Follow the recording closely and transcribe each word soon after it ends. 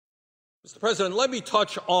Mr. President, let me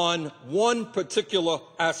touch on one particular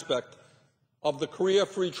aspect of the Korea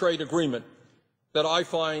Free Trade Agreement that I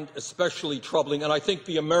find especially troubling, and I think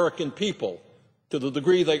the American people, to the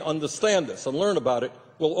degree they understand this and learn about it,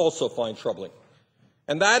 will also find troubling.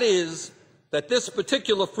 And that is that this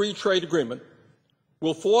particular free trade agreement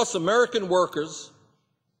will force American workers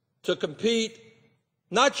to compete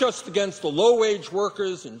not just against the low-wage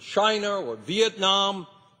workers in China or Vietnam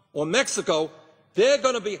or Mexico. They're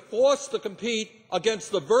going to be forced to compete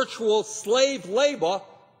against the virtual slave labor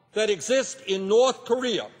that exists in North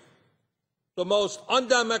Korea, the most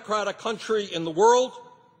undemocratic country in the world,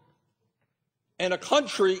 and a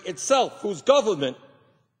country itself whose government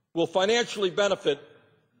will financially benefit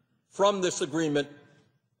from this agreement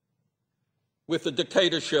with the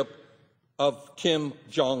dictatorship of Kim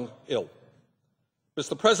Jong-il.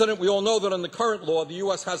 Mr. President, we all know that under current law, the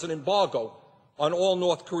U.S. has an embargo on all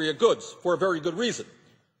North Korea goods for a very good reason.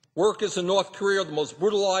 Workers in North Korea, the most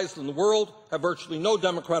brutalized in the world, have virtually no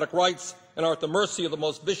democratic rights and are at the mercy of the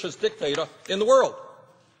most vicious dictator in the world.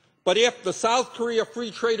 But if the South Korea Free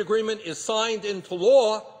Trade Agreement is signed into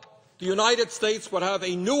law, the United States would have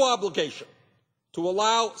a new obligation to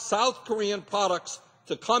allow South Korean products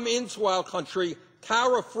to come into our country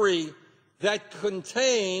tariff-free that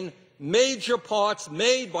contain major parts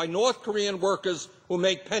made by North Korean workers who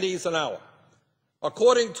make pennies an hour.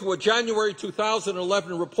 According to a January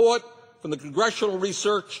 2011 report from the Congressional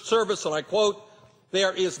Research Service, and I quote,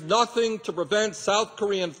 "There is nothing to prevent South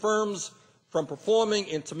Korean firms from performing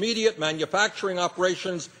intermediate manufacturing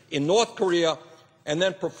operations in North Korea and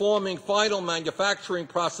then performing final manufacturing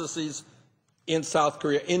processes in South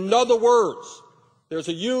Korea." In other words, there's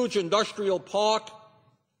a huge industrial park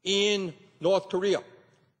in North Korea.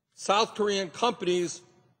 South Korean companies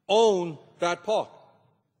own that park.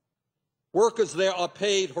 Workers there are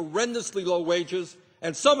paid horrendously low wages,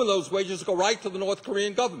 and some of those wages go right to the North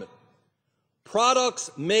Korean government. Products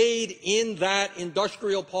made in that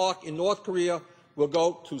industrial park in North Korea will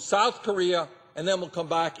go to South Korea and then will come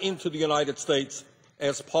back into the United States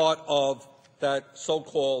as part of that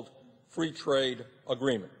so-called free trade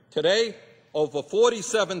agreement. Today, over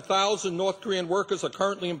 47,000 North Korean workers are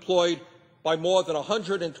currently employed by more than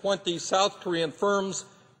 120 South Korean firms,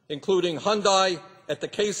 including Hyundai, at the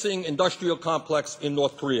Kaesing Industrial Complex in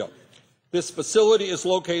North Korea. This facility is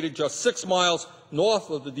located just 6 miles north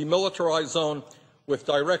of the demilitarized zone, with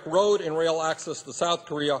direct road and rail access to South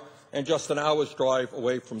Korea and just an hour's drive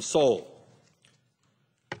away from Seoul.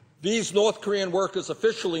 These North Korean workers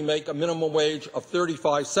officially make a minimum wage of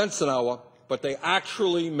 35 cents an hour, but they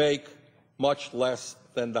actually make much less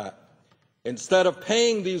than that. Instead of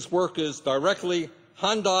paying these workers directly,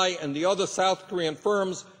 Hyundai and the other South Korean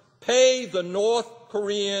firms pay the North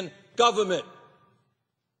Korean government.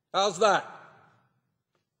 How's that?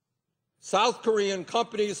 South Korean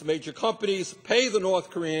companies, major companies, pay the North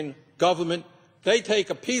Korean government. They take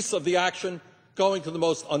a piece of the action, going to the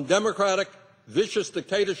most undemocratic, vicious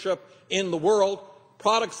dictatorship in the world.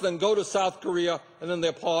 Products then go to South Korea, and then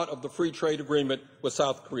they're part of the free trade agreement with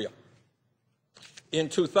South Korea. In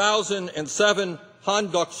 2007, Han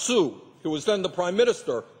Duck-soo, who was then the Prime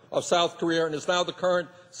Minister of South Korea and is now the current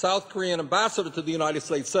South Korean ambassador to the United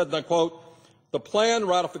States, said, and I quote, "The planned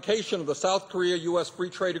ratification of the South Korea-U.S. Free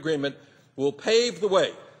Trade Agreement will pave the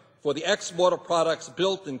way for the export of products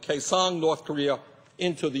built in Kaesong, North Korea,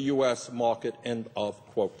 into the U.S. market," end of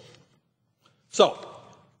quote. So,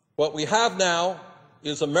 what we have now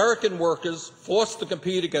is American workers forced to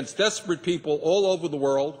compete against desperate people all over the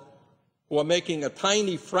world who are making a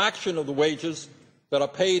tiny fraction of the wages that are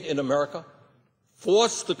paid in America,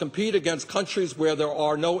 forced to compete against countries where there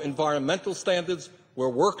are no environmental standards, where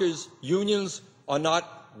workers' unions are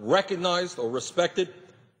not recognized or respected.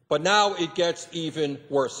 But now it gets even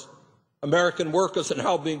worse. American workers are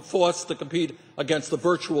now being forced to compete against the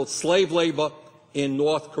virtual slave labor in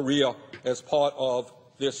North Korea as part of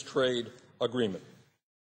this trade agreement.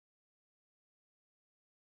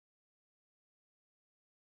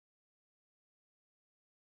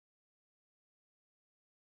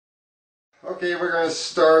 Okay, we're going to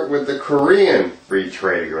start with the Korean Free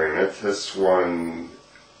Trade Agreement. This one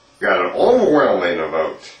got an overwhelming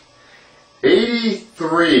vote.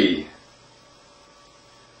 83.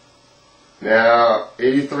 Now,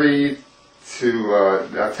 83 to,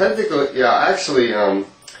 now technically, yeah, actually,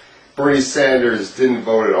 Bernie Sanders didn't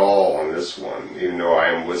vote at all on this one, even though I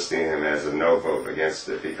am listing him as a no vote against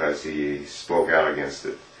it because he spoke out against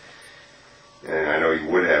it. And I know he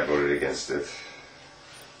would have voted against it.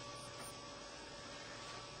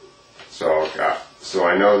 So, So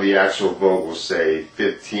I know the actual vote will say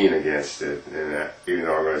 15 against it, and even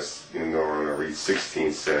though I'm going to read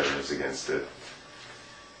 16 senators against it.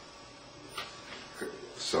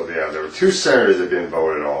 So yeah, there were 2 senators that didn't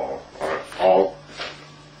vote at all.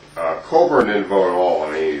 Coburn didn't vote at all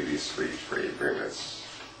on any of these free trade agreements.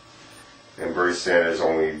 And Bernie Sanders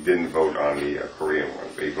only didn't vote on the Korean one,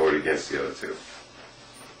 but he voted against the other 2.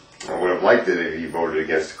 I would have liked it if he voted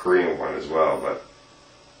against the Korean one as well, but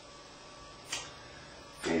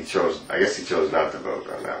he chose, I guess he chose not to vote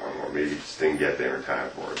on that one, or maybe he just didn't get there in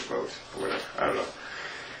time for it to vote, or whatever, I don't know.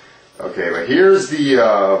 Okay, but here's the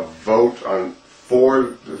vote on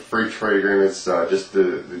 4 free trade agreements, just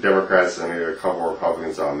the Democrats and maybe a couple of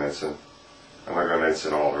Republicans I'll mention. I'm not going to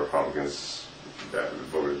mention all the Republicans that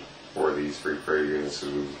voted for these free trade agreements,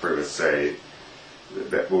 who pretty much say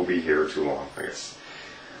that we'll be here too long, I guess.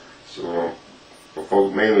 So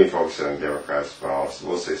we'll mainly focus on Democrats, but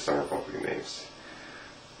we'll say some Republican names.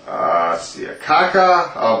 Let's see,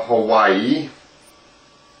 Akaka of Hawaii,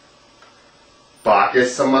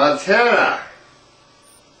 Bacchus of Montana,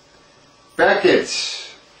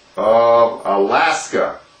 Beckett of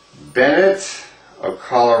Alaska, Bennett of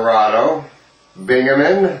Colorado,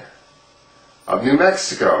 Bingaman of New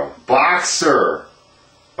Mexico, Boxer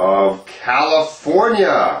of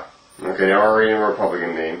California, okay, now we're reading a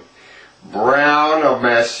Republican name, Brown of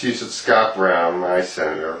Massachusetts, Scott Brown, my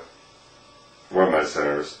senator, one of my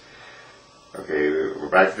senators. Okay, we're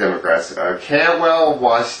back to Democrats. Cantwell of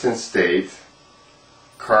Washington State,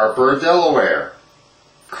 Carper of Delaware,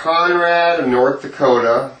 Conrad of North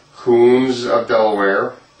Dakota, Coons of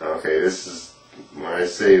Delaware. Okay, this is, when I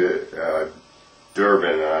say that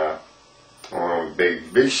Durbin,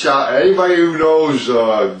 big shot. Anybody who knows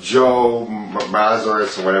Joe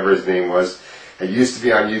Mazaris or whatever his name was, it used to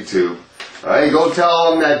be on YouTube. Hey, go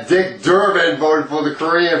tell him that Dick Durbin voted for the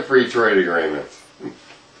Korean Free Trade Agreement. In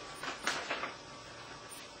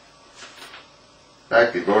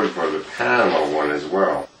fact, he voted for the Panama one as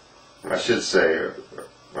well. I should say,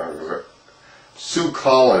 Sue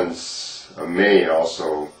Collins of Maine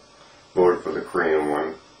also voted for the Korean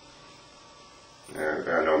one.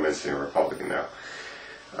 I know I'm mentioning a Republican now.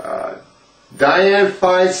 Dianne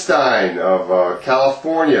Feinstein of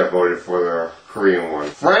California voted for the Korean one.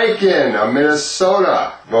 Franken of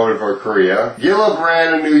Minnesota voted for Korea.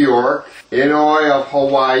 Gillibrand of New York. Inouye of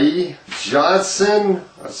Hawaii. Johnson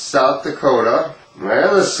of South Dakota. My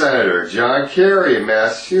other senator, John Kerry of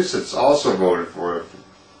Massachusetts, also voted for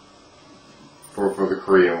the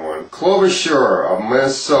Korean one. Klobuchar of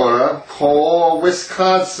Minnesota. Cole of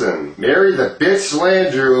Wisconsin. Mary the Bitch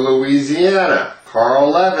Landrieu of Louisiana.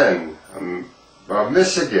 Carl Levin of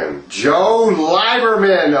Michigan. Joe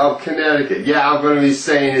Lieberman of Connecticut. Yeah, I'm going to be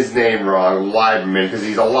saying his name wrong, Lieberman, because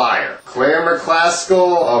he's a liar. Claire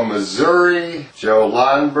McCaskill of Missouri. Joe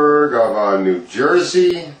Lautenberg of New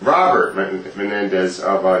Jersey. Robert Menendez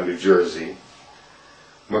of New Jersey.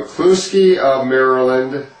 McCluskey of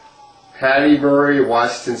Maryland. Patty Murray of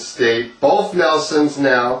Washington State. Both Nelsons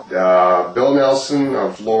now. Bill Nelson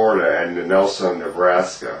of Florida and Nelson of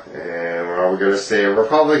Nebraska. And what are we going to say? A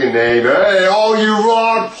Republican name. Hey, all you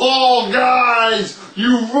Ron Paul guys!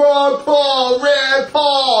 You Ron Paul! Rand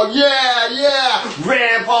Paul! Yeah!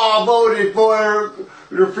 Rand Paul voted for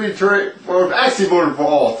the free trade. Actually voted for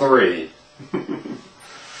all 3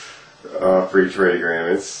 free trade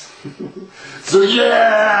agreements. So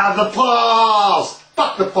yeah, the Pauls!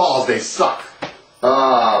 Fuck the Pauls, they suck.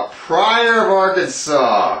 Pryor of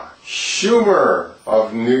Arkansas. Schumer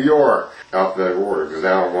of New York. Alphabetical order, because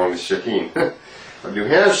now I'm going to Shaheen. Of New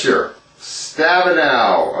Hampshire.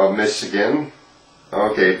 Stabenow of Michigan.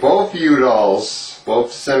 Okay, both Udalls,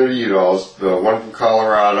 both Senator Udalls, the one from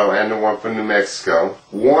Colorado and the one from New Mexico.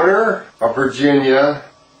 Warner of Virginia.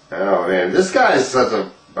 Oh man, this guy is such a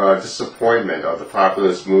disappointment of the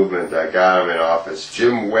populist movement that got him in office.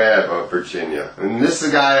 Jim Webb of Virginia. And this is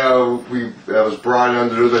a guy that was brought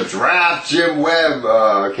under the Draft Jim Webb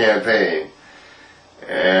campaign.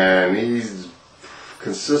 And he's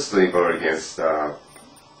consistently voted against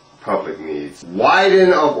public needs.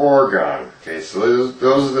 Wyden of Oregon. Okay, so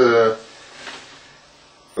those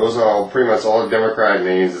are pretty much all the Democratic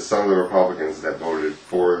names and some of the Republicans that voted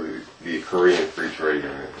for the Korean Free Trade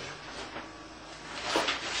Agreement.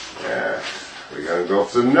 Yeah, we're going to go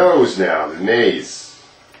for the no's now, the nays.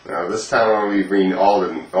 Now this time I'm going to be reading all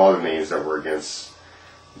the names that were against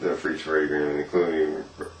the Free Trade Agreement, including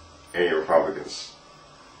any Republicans.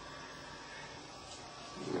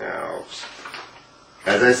 Now,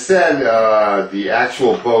 as I said, the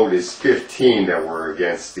actual vote is 15 that were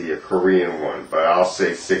against the Korean one, but I'll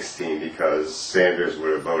say 16 because Sanders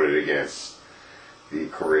would have voted against the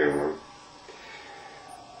Korean one.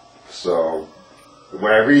 So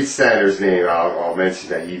when I read Sanders' name, I'll mention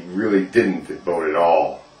that he really didn't vote at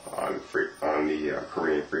all on the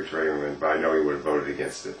Korean Free Trade Agreement, but I know he would have voted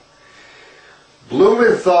against it.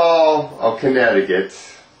 Blumenthal of Connecticut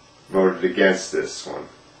voted against this one.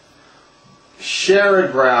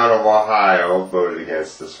 Sherrod Brown of Ohio voted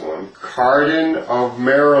against this one. Cardin of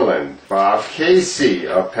Maryland. Bob Casey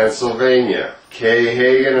of Pennsylvania. Kay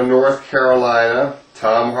Hagan of North Carolina.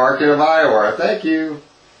 Tom Harkin of Iowa. Thank you.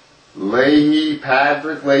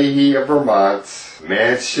 Patrick Leahy of Vermont.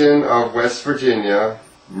 Manchin of West Virginia.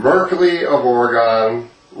 Merkley of Oregon.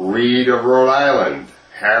 Reed of Rhode Island.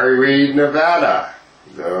 Harry Reid, Nevada,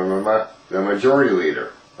 the majority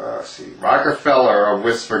leader. Rockefeller of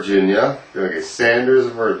West Virginia. Okay, Sanders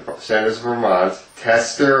of Vermont.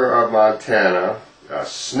 Tester of Montana.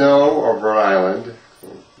 Snow of Rhode Island,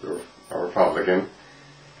 a Republican.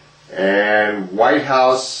 And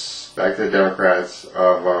Whitehouse, back to the Democrats,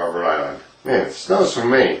 of Rhode Island. Man, Snow's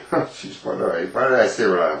from Maine. Jeez, why did I say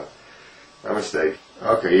Rhode Island? My mistake.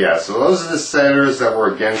 Okay, yeah, so those are the senators that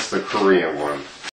were against the Korean one.